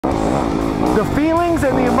The feelings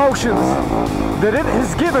and the emotions that it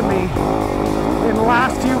has given me in the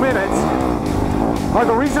last few minutes are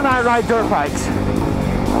the reason I ride dirt bikes.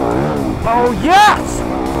 Oh yes!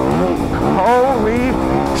 Holy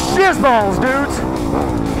shizballs, dudes!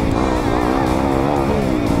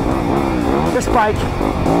 This bike,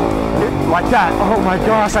 like that, oh my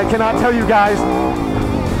gosh, I cannot tell you guys.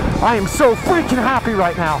 I am so freaking happy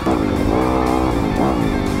right now.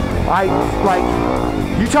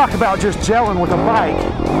 You talk about just gelling with a bike.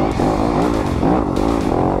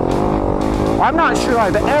 I'm not sure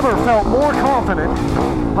I've ever felt more confident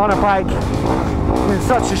on a bike in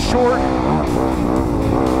such a short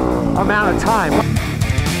amount of time.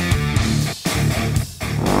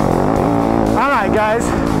 All right, guys,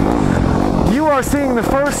 you are seeing the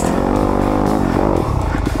first,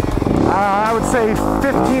 I would say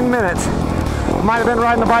 15 minutes. Might have been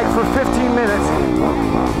riding the bike for 15 minutes.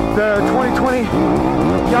 The 2020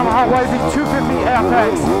 Yamaha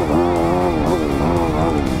YZ250FX.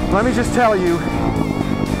 Let me just tell you,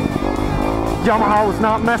 Yamaha was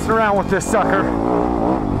not messing around with this sucker.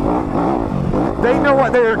 They know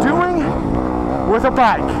what they are doing with a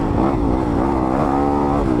bike.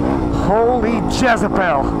 Holy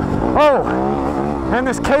Jezebel. Oh, and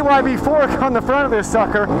this KYB fork on the front of this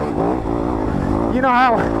sucker. You know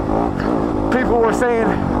how people were saying,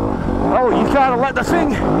 oh, you gotta let the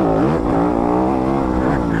thing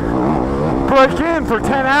break in for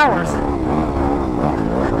 10 hours.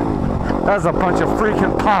 That's a bunch of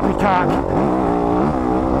freaking poppycock.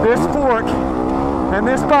 This fork and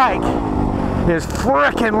this bike is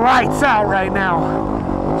freaking lights out right now.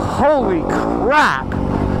 Holy crap.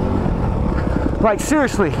 Like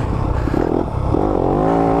seriously.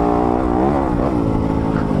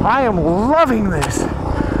 I am loving this.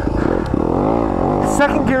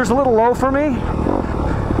 Second gear's a little low for me.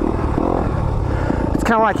 It's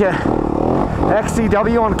kind of like a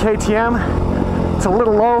XCW on KTM. It's a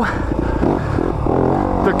little low.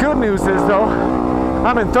 The good news is though,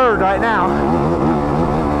 I'm in third right now.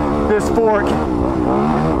 This fork.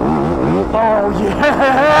 Oh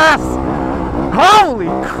yes! Holy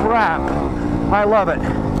crap! I love it.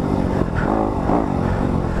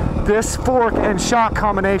 This fork and shock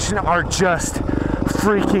combination are just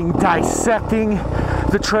freaking dissecting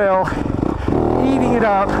the trail, eating it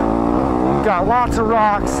up. Got lots of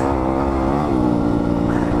rocks.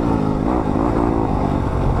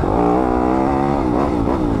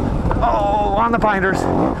 Oh, on the binders.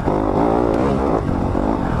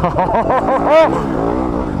 Oh,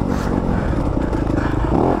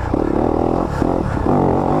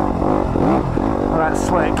 that's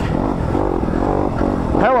slick.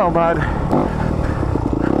 Hello, bud.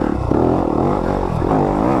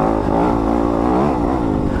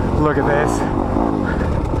 Look at this.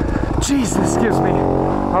 Jeez, this gives me.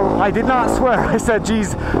 Oh, I did not swear. I said,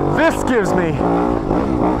 geez, this gives me.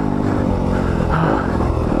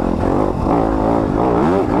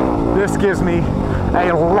 This gives me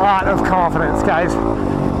a lot of confidence, guys.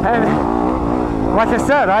 And like I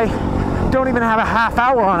said, I don't even have a half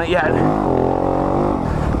hour on it yet.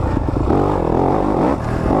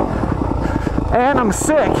 And I'm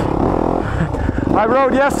sick. I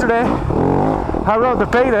rode yesterday. I rode the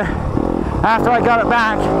beta after I got it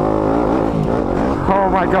back. Oh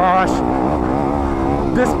my gosh.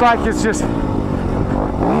 This bike is just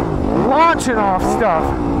launching off stuff.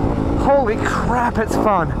 Holy crap, it's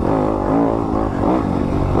fun.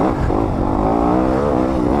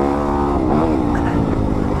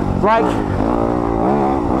 Like,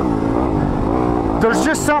 there's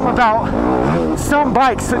just something about some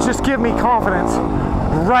bikes that just give me confidence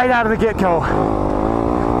right out of the get-go.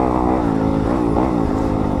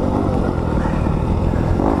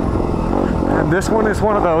 And this one is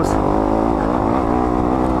one of those.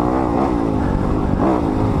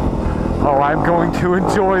 Oh, I'm going to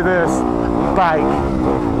enjoy this bike.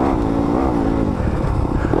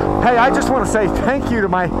 Hey, I just want to say thank you to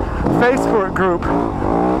my Facebook group.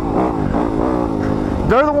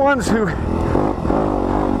 They're the ones who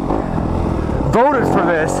voted for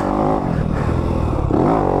this,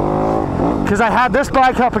 because I had this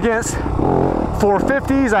bike up against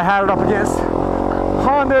 450s, I had it up against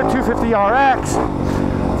Honda 250RX,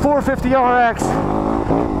 450RX,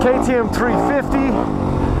 KTM 350,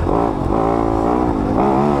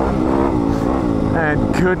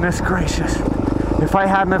 and goodness gracious, if I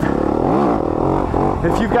hadn't have,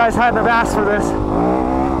 if you guys hadn't have asked for this,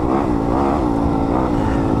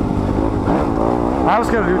 I was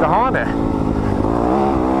going to do the Honda.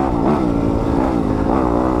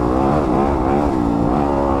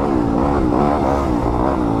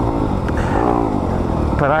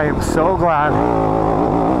 But I am so glad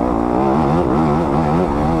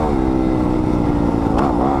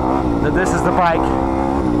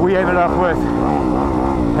up with.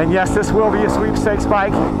 And yes, this will be a sweepstakes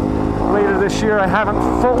bike later this year. I haven't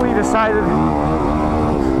fully decided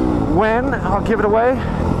when I'll give it away.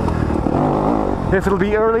 If it'll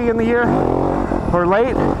be early in the year or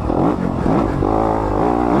late.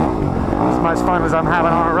 As much fun as I'm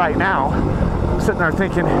having on it right now, I'm sitting there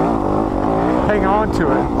thinking, hang on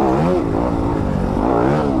to it.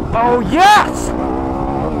 Oh yes!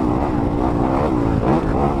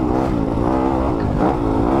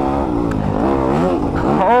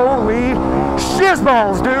 Holy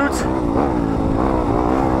shizballs, dudes!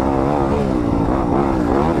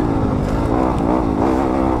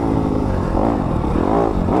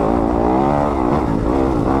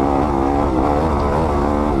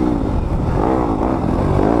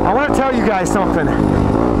 I want to tell you guys something.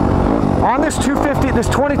 On this 250, this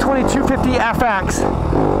 2020 250FX,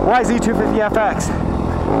 YZ250FX,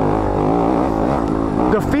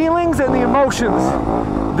 the feelings and the emotions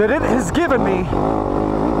that it has given me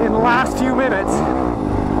in the last few minutes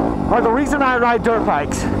are the reason I ride dirt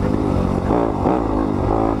bikes.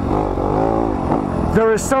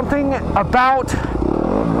 There is something about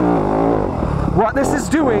what this is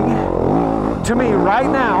doing to me right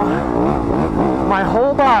now. My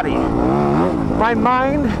whole body, my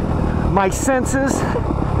mind, my senses,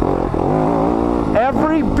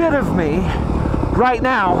 every bit of me right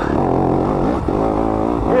now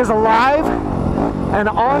is alive and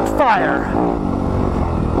on fire.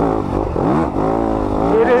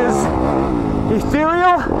 It is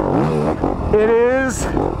ethereal. It is,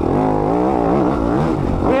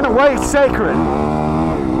 in a way, sacred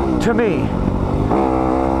to me.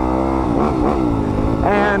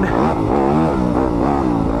 And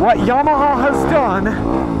what Yamaha has done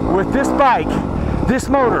with this bike, this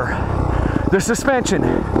motor, the suspension,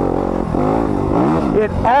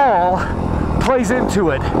 it all plays into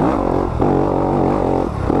it.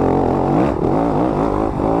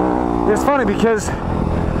 It's funny because,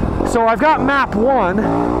 so I've got map 1,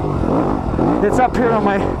 it's up here on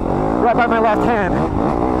my, right by my left hand.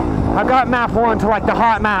 I've got map 1 to like the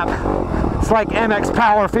hot map. It's like MX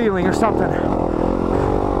Power feeling or something.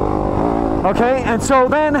 Okay, and so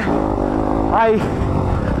then I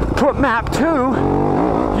put map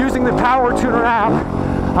 2, using the Power Tuner app,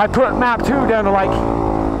 I put map 2 down to like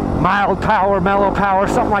mild power, mellow power,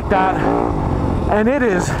 something like that. And it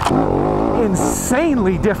is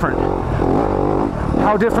insanely different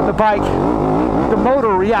how different the bike, the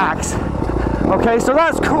motor reacts. Okay, so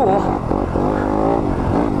that's cool,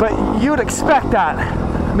 but you'd expect that.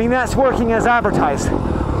 I mean, that's working as advertised.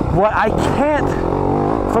 What I can't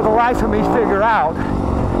for the life of me figure out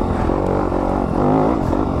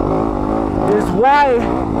is why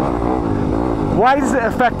does it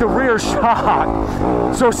affect the rear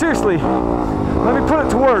shock? So seriously, let me put it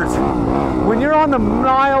to words. When you're on the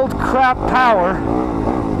mild crap power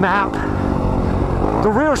map, the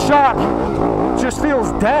rear shock just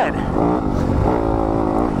feels dead.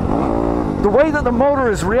 The way that the motor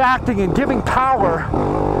is reacting and giving power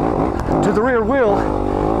to the rear wheel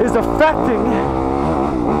is affecting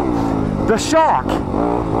the shock.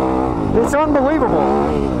 It's unbelievable.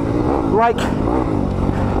 Like,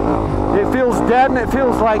 it feels dead and it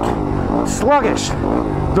feels like sluggish.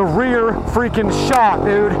 The rear freaking shock,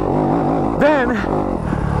 dude. Then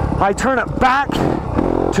I turn it back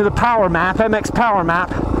to the power map, MX Power map,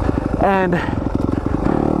 and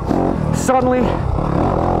suddenly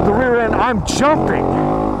the rear end, I'm jumping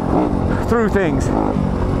through things,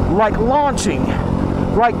 like launching,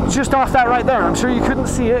 like just off that right there. I'm sure you couldn't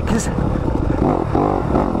see it because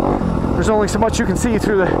there's only so much you can see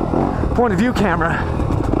through the point of view camera.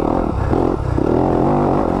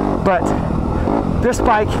 But this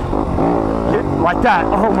bike, like that,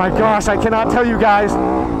 oh my gosh, I cannot tell you guys,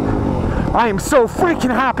 I am so freaking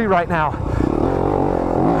happy right now.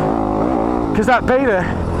 Because that beta,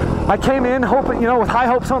 I came in hoping, you know, with high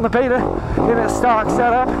hopes on the beta in its stock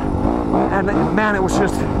setup, and man, it was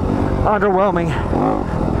just underwhelming.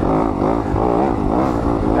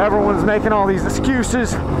 Everyone's making all these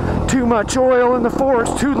excuses. Too much oil in the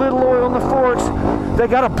forks, too little oil in the forks. They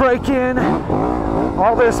gotta break in.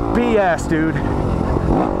 All this BS, dude.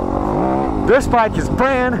 This bike is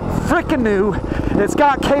brand freaking new. It's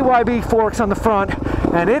got KYB forks on the front,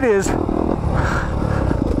 and it is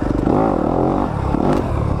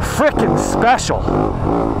freaking special.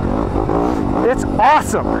 It's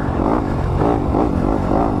awesome.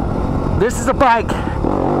 This is a bike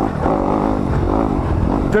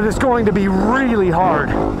that is going to be really hard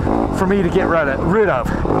for me to get rid of.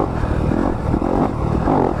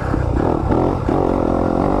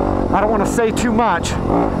 I don't want to say too much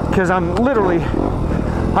because I'm literally,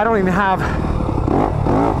 I don't even have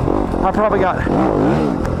I probably got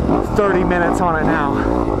 30 minutes on it now.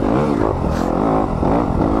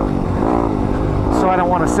 So I don't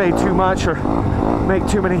want to say too much or make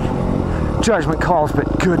too many judgment calls,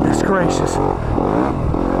 but goodness gracious.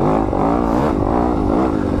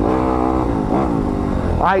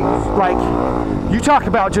 You talk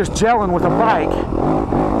about just gelling with a bike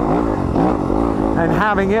and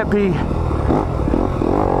having it be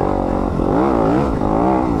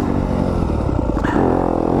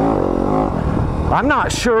I'm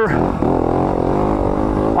not sure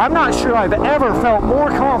I've ever felt more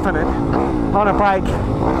confident on a bike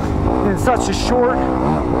in such a short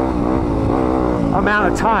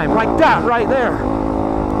amount of time. Like that right there.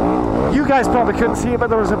 You guys probably couldn't see it, but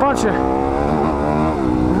there was a bunch of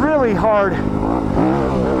really hard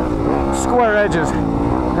square edges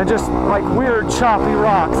and just like weird choppy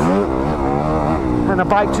rocks. And the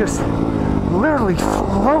bike just literally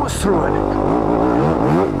floats through it.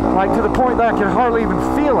 Like to the point that I can hardly even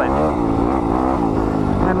feel it.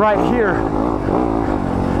 And right here,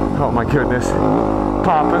 oh my goodness,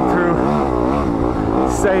 popping through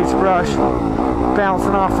sagebrush,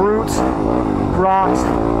 bouncing off roots, rocks.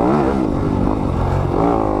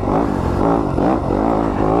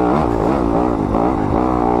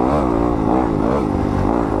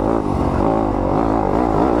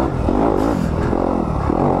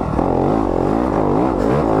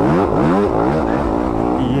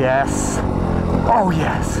 Yes. Oh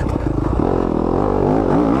yes.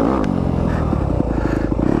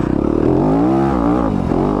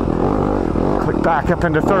 Click back up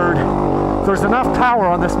into third. There's enough power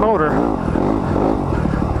on this motor.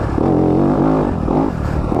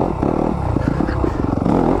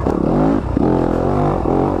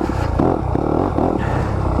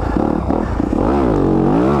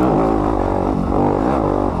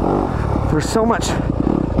 There's so much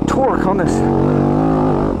torque on this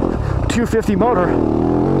 250 motor.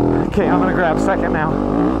 Okay, I'm gonna grab second now.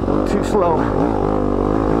 Too slow.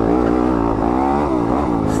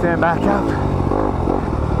 Stand back up.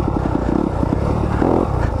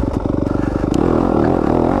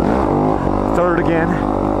 Third again.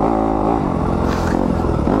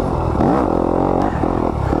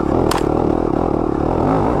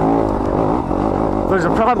 There's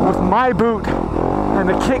a problem with my boot and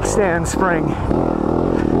the kickstand spring.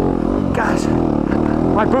 Gosh,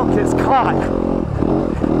 my boot gets caught.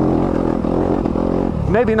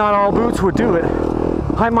 Maybe not all boots would do it.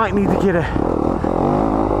 I might need to get a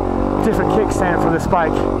different kickstand for this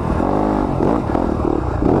bike.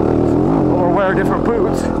 Or wear different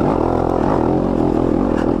boots.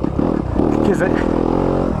 Because it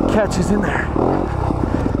catches in there.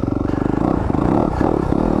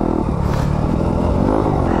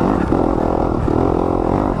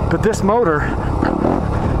 But this motor,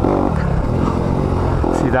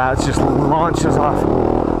 see that, it just launches off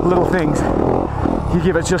little things. You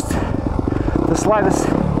give it just the slightest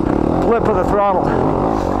blip of the throttle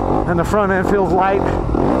and the front end feels light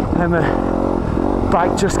and the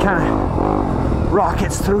bike just kind of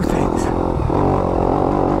rockets through things.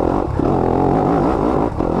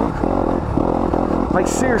 Like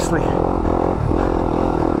seriously,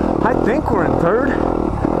 I think we're in third.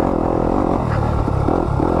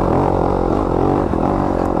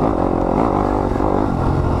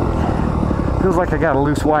 Feels like I got a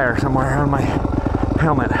loose wire somewhere on my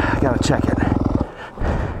helmet. I gotta check it.